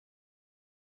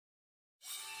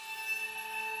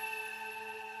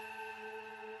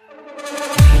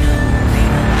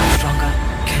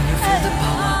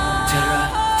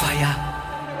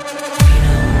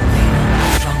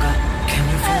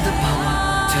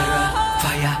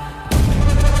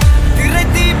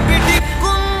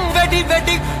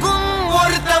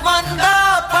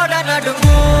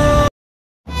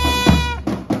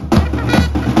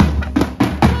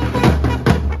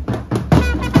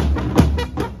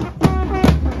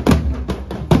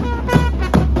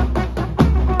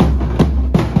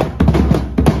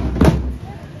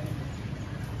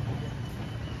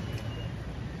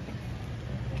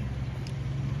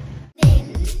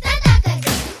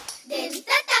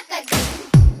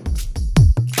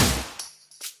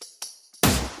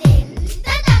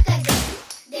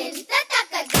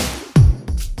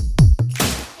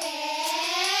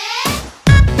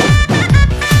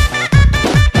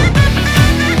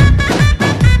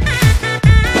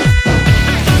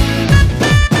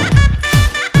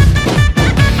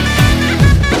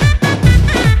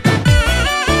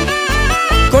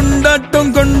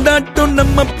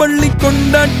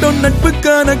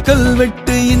நட்புக்கான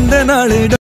கல்வெட்டு இந்த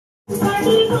நாளிடம்.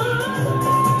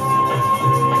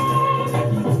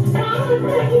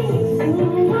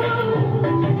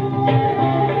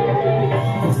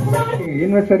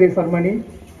 Investiture ceremony.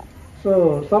 So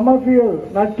some of you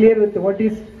are not clear with what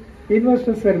is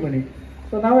investiture ceremony.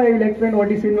 So now I will explain what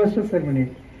is investiture ceremony.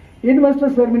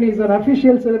 Investiture ceremony is an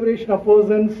official celebration of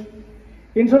persons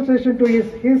in association to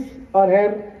his or her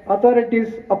authorities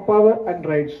of power and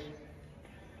rights.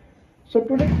 So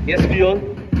today SPO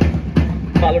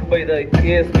followed by the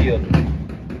ASPO.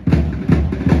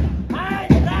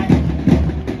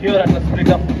 Here at the spirit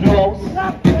of Blue House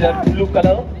in their blue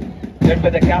color, led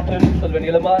by the captain Selvan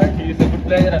Ilamar. He is a good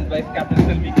player, and vice captain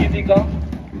Selvi Kitika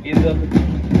is an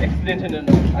excellent in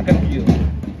academic.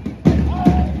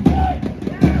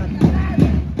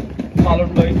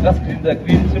 Followed by dressed in the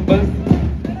green symbols,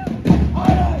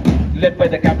 led by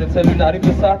the captain Selvin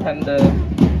Ariprasad and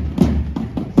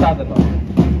Sadhana.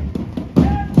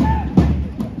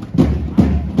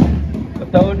 The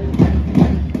third,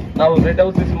 now Red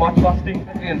House is march fasting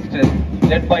against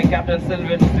led by captain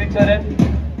Selvin Sricharan.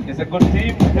 Is a good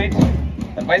team, great,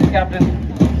 and vice captain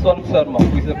Sonam Sharma,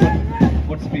 who is a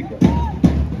good speaker.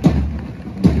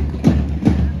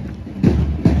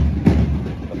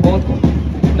 The fourth,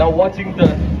 now watching the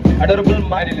adorable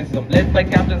idealism, led by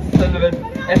captain Selvan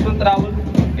Yashwant Rahul,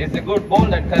 is a good,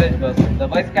 bold and courageous person. The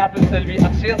vice captain Selvi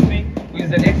Akshayasri, who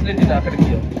is an excellent in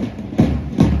academia.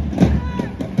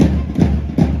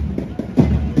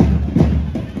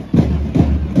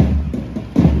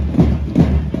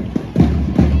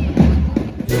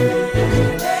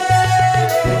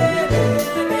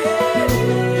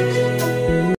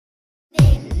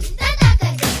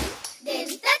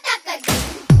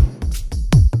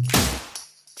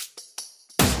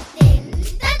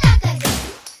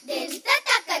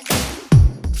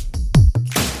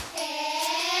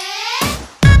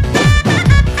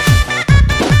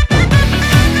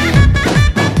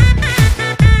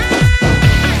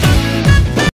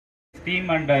 Team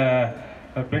and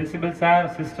principal sir,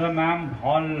 sister ma'am,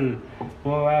 all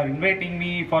who are inviting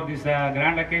me for this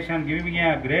grand occasion, giving me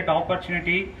a great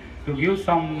opportunity to give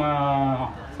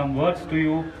some words to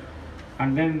you, and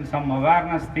then some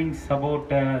awareness things about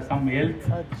some health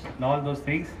and all those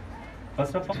things.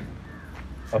 First of all,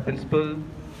 Our principal,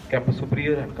 campus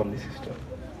superior and company sister.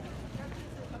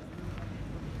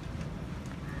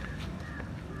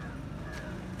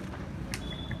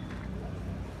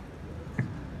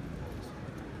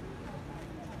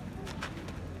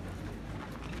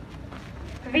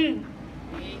 We,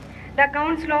 the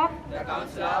Council of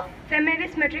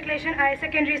St.Mary's Matriculation Higher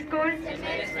Secondary School,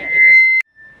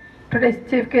 Today's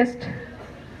chief guest,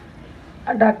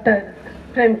 Dr.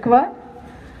 Prem Kumar,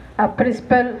 a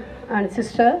principal and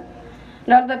sister,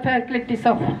 and all the faculties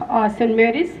of St.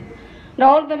 Mary's, and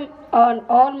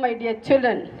all my dear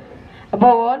children.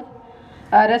 Above all,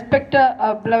 I respect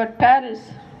our beloved parents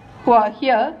who are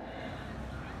here,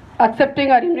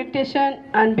 accepting our invitation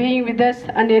and being with us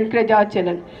and encourage our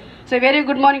children. So very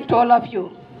good morning to all of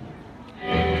you.